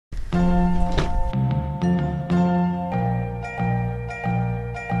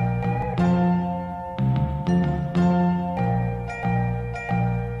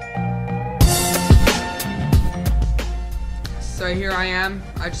here I am.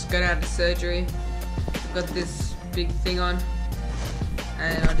 I just got out of surgery. I've got this big thing on,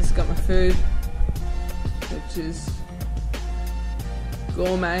 and I just got my food, which is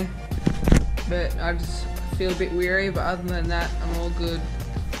gourmet, but I just feel a bit weary, but other than that, I'm all good.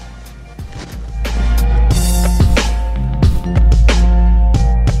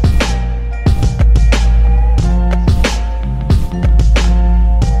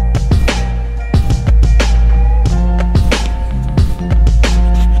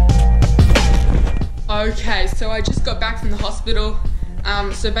 Okay, so I just got back from the hospital.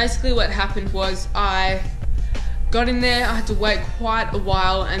 So basically what happened was I got in there, I had to wait quite a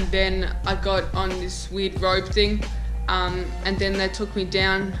while, and then I got on this weird rope thing, and then they took me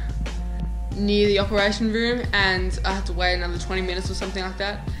down near the operation room, and I had to wait another 20 minutes or something like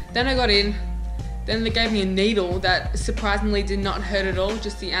that. Then I got in, then they gave me a needle that surprisingly did not hurt at all,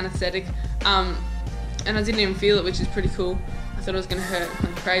 just the anaesthetic, and I didn't even feel it, which is pretty cool. I thought it was going to hurt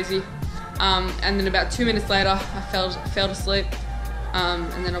like crazy. And then about 2 minutes later, I fell asleep,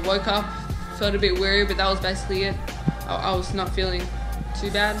 and then I woke up, felt a bit weary, but that was basically it. I was not feeling too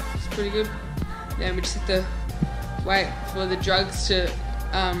bad. It's pretty good. Then we just had to wait for the drugs to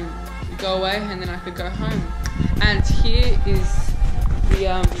go away, and then I could go home. And here is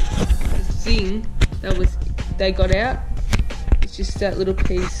the thing that they got out. It's just that little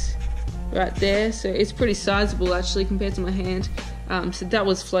piece right there. So it's pretty sizable actually compared to my hand. So that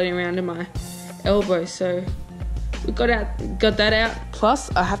was floating around in my elbow, so we got that out.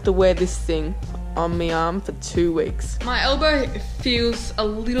 Plus, I have to wear this thing on my arm for 2 weeks. My elbow feels a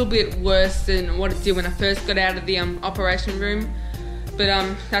little bit worse than what it did when I first got out of the operation room, but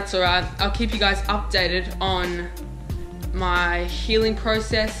that's alright. I'll keep you guys updated on my healing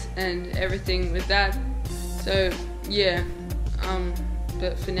process and everything with that. So yeah,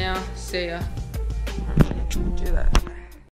 but for now, see ya. Do that.